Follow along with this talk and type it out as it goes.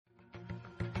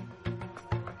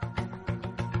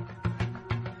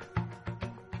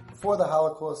Before the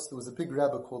Holocaust, there was a big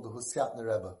Rebbeh called the Husyatnah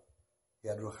Rebbeh. He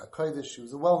had Ruach HaKodesh. He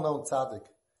was a well-known tzaddik.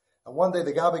 And one day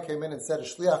the Gabbai came in and said, a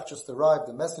shliach just arrived,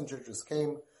 the messenger just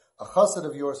came, a chassid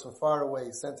of yours from far away,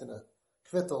 he sent in a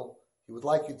kvittel, he would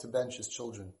like you to bench his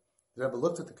children. The Rebbe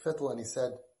looked at the kvittel and he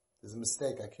said, there's a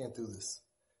mistake, I can't do this.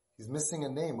 He's missing a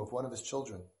name of one of his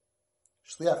children.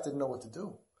 Shliach didn't know what to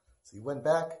do. So he went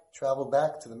back, traveled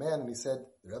back to the man, and he said,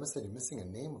 the Rebbe said, you're missing a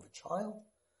name of a child?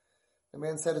 The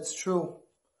man said, it's true.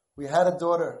 We had a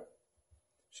daughter.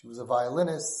 She was a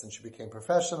violinist, and she became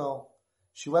professional.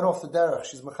 She went off the derech.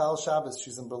 She's Michal Shabbos.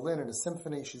 She's in Berlin in a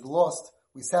symphony. She's lost.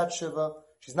 We sat Shiva.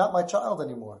 She's not my child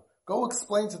anymore. Go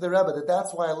explain to the Rebbe that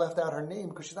that's why I left out her name,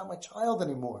 because she's not my child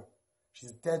anymore.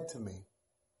 She's dead to me.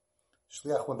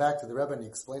 Shliach went back to the Rebbe and he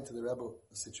explained to the Rebbe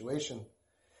the situation.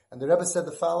 And the Rebbe said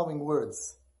the following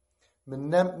words.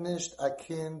 Menemt nicht a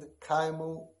kind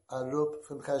kaimu arup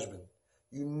from cheshbon.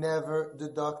 You never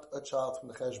deduct a child from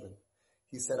the cheshbon.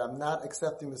 He said, I'm not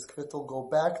accepting this kvittel. Go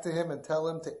back to him and tell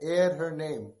him to add her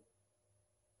name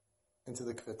into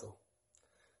the kvittel.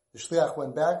 The shliach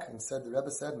went back and said, the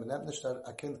Rebbe said, Menemt nicht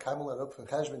a kind kaimu arup from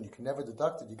cheshbon. You can never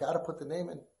deduct it. You got to put the name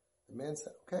in. The man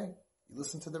said, okay. You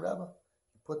listen to the Rebbe.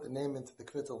 He put the name into the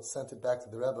kvittel, sent it back to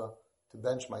the Rebbe to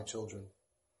bench my children.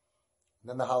 And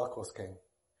then the Holocaust came.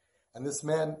 And this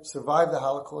man survived the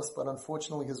Holocaust, but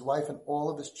unfortunately his wife and all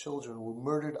of his children were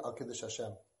murdered al Kiddush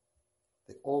Hashem.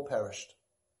 They all perished.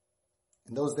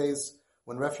 In those days,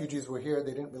 when refugees were here,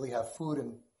 they didn't really have food.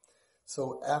 And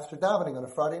so after davening on a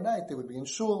Friday night, they would be in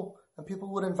shul, and people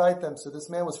would invite them. So this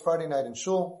man was Friday night in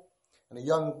shul, and a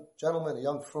young gentleman, a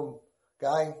young frum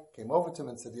guy, came over to him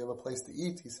and said, do you have a place to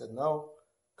eat? He said, no.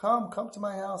 Come to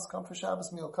my house, come for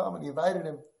Shabbos meal, come. And he invited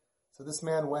him. So this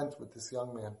man went with this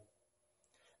young man.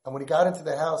 And when he got into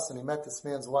the house and he met this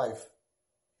man's wife,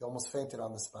 he almost fainted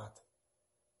on the spot.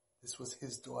 This was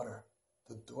his daughter,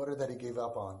 the daughter that he gave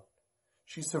up on.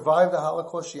 She survived the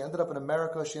Holocaust. She ended up in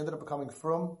America. She ended up becoming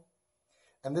frum.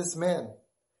 And this man,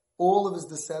 all of his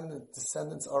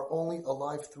descendants are only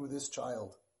alive through this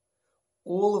child.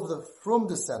 All of the frum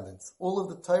descendants, all of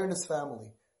the Tyrannus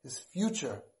family, his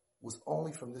future was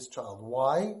only from this child.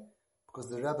 Why? Because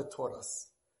the Rebbe taught us,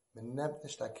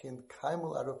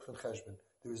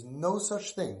 there is no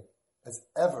such thing as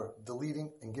ever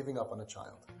deleting and giving up on a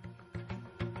child.